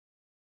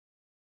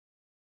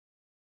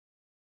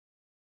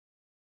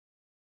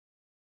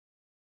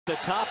the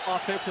top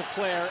offensive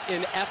player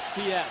in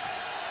FCS.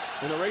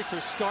 And the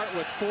Racers start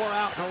with 4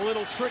 out and a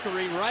little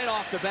trickery right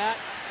off the bat.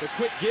 The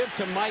quick give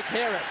to Mike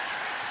Harris.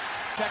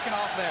 Checking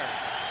off there.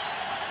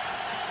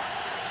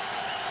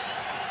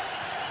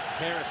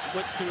 Harris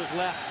splits to his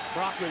left.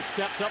 Brockman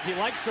steps up. He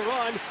likes to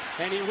run,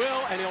 and he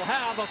will, and he'll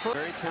have a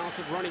very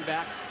talented running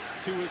back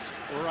to his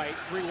right.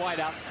 3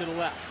 wideouts to the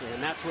left,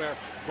 and that's where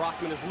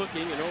Brockman is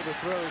looking and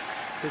overthrows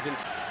his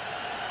entire.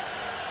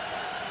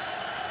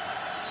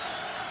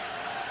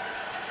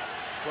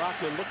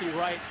 Brockman looking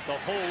right the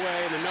whole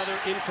way, and another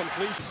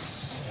incompletion.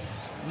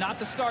 Not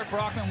the start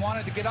Brockman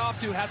wanted to get off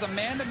to. Has a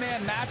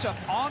man-to-man matchup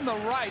on the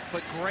right,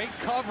 but great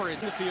coverage.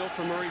 In the field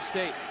for Murray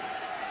State.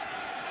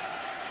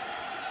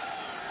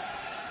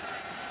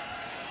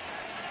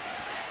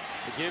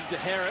 The give to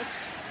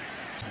Harris.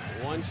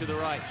 1 to the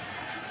right.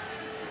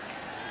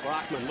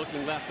 Brockman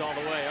looking left all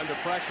the way, under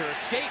pressure,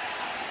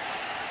 escapes.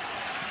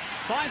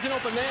 Finds an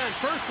open man,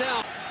 first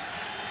down.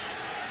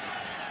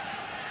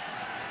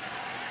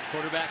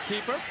 Quarterback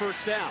keeper,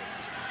 first down.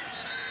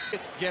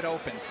 It's get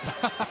open.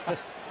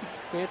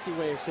 Fancy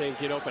way of saying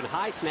get open.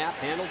 High snap,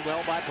 handled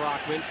well by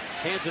Brockman.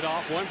 Hands it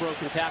off, 1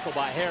 broken tackle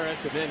by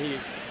Harris, and then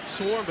he's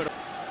swarmed.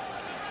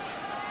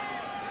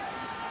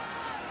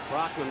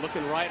 Brockman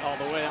looking right all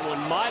the way. That one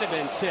might have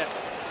been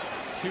tipped.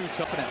 2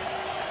 toughness.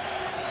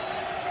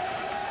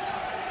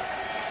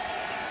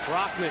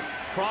 Brockman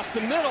across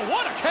the middle.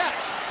 What a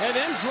catch! And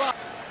then drop.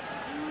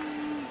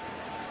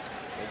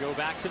 They go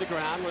back to the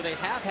ground where they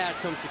have had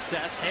some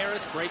success.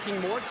 Harris breaking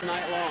more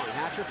tonight long.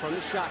 Hatcher from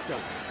the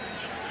shotgun.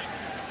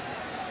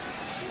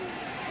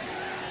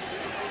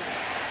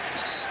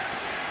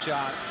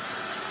 Shot.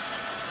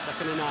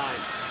 2nd and 9.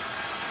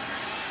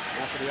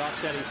 After the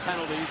offsetting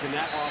penalties and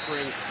that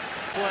offering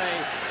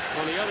play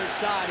on the other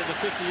side of the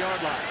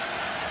 50-yard line.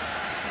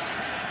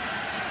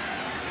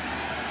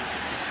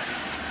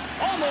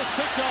 Almost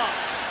picked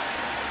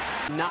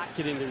off. Not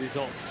getting the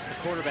results. The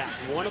quarterback,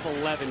 1 of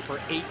 11 for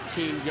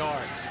 18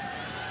 yards.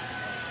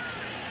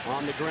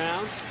 On the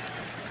ground,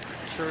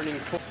 churning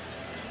forward.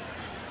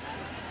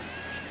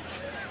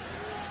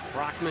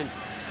 Brockman.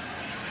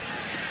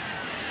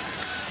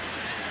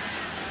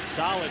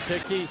 Solid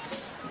picky.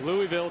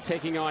 Louisville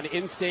taking on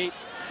in-state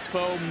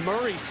foe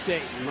Murray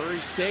State. Murray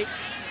State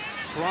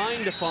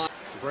trying to find.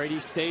 Brady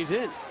stays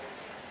in.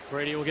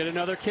 Brady will get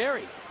another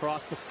carry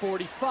across the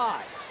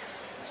 45.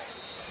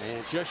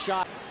 And just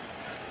shot.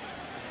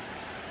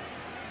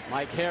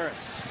 Mike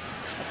Harris,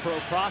 a pro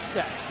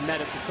prospect, met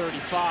at the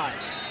 35.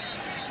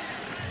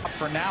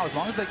 For now, as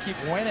long as they keep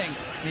winning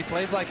and he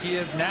plays like he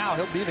is now,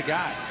 he'll be the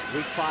guy.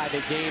 Week 5,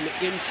 a game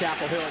in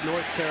Chapel Hill at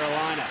North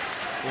Carolina.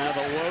 Now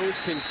the woes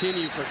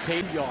continue for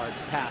K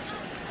yards passing.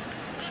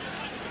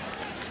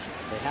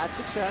 They had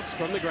success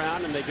from the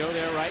ground, and they go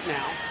there right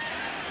now.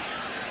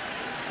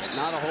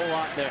 Not a whole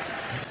lot there.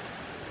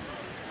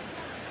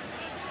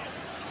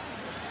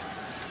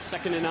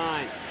 2nd and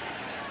 9.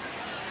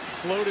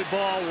 Floated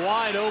ball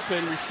wide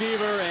open,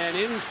 receiver and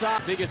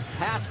inside. Biggest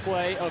pass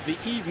play of the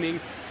evening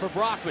for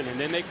Brockman, and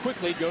then they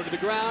quickly go to the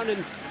ground,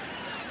 and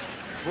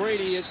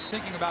Brady is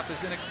thinking about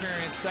this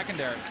inexperienced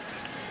secondary.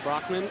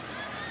 Brockman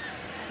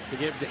to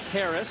give to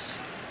Harris.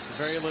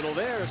 Very little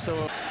there,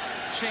 so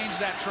change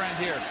that trend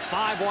here.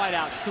 5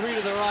 wideouts, 3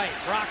 to the right.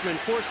 Brockman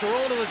forced to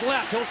roll to his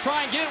left. He'll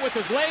try and get it with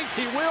his legs.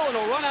 He will, and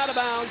he'll run out of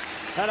bounds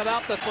at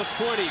about the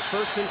 20.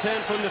 1st and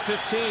 10 from the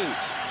 15.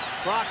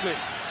 Brockman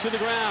to the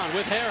ground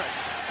with Harris.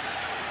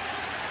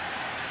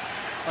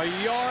 A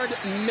yard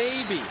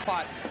maybe.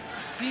 But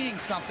seeing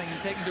something and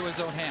taking to his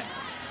own hands.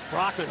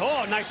 Brockman,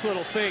 oh, nice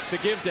little fake. The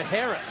give to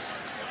Harris.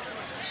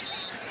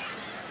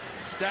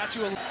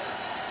 Statue of...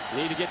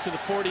 Need to get to the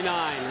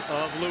 49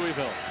 of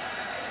Louisville.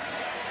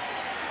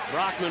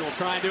 Brockman will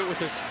try and do it with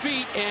his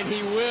feet, and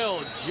he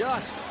will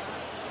just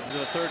into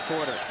the 3rd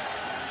quarter.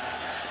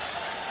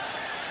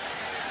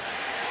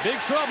 Big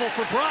trouble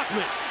for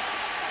Brockman.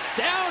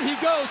 Down he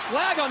goes.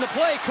 Flag on the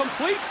play.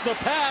 Completes the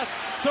pass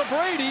to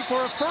Brady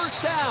for a first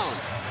down.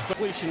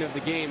 Completion of the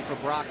game for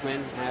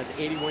Brockman has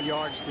 81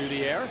 yards through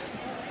the air.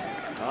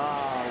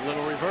 A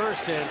little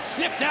reverse and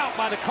sniffed out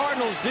by the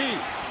Cardinals D.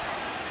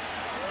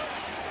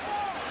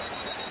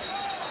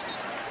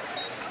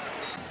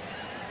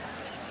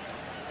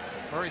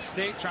 Murray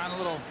State trying a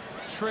little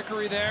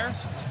trickery there.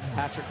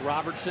 Patrick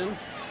Robertson.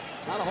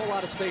 Not a whole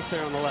lot of space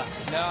there on the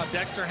left. No,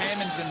 Dexter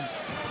Heyman's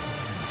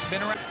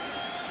been around.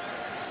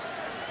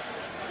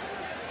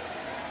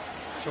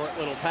 Short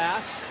little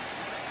pass.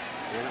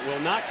 And it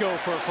will not go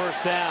for a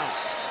first down.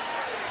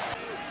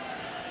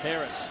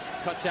 Harris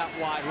cuts out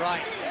wide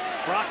right.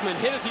 Brockman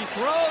hit as he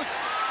throws.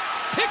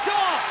 Picked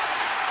off!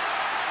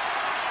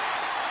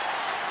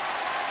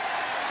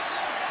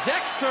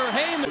 Dexter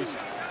Heyman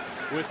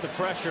with the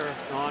pressure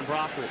on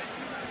Brockman.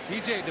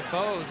 DJ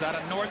DeBose out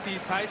of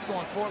Northeast High School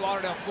in Fort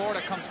Lauderdale,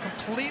 Florida, comes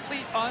completely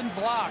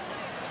unblocked.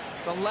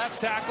 The left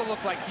tackle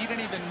looked like he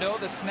didn't even know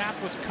the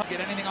snap was coming. Get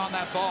anything on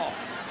that ball.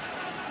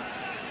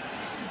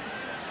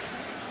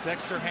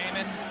 Dexter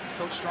Heyman,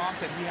 Coach Strong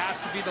said he has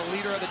to be the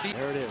leader of the defense.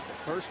 There it is, the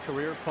first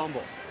career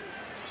fumble.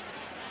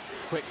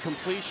 Quick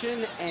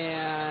completion,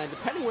 and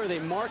depending where they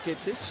mark it,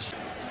 this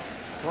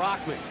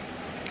Brockman,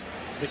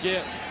 the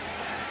give.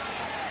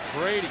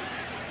 Brady.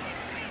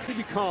 He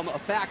become a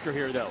factor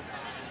here, though.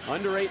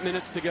 Under 8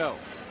 minutes to go.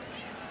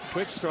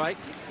 Quick strike,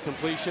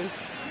 completion.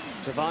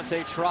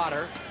 Javante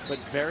Trotter, but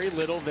very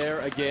little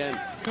there again.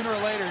 Sooner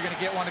or later, you're going to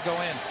get one to go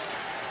in.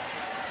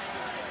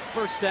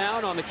 First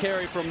down on the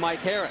carry from Mike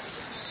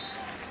Harris.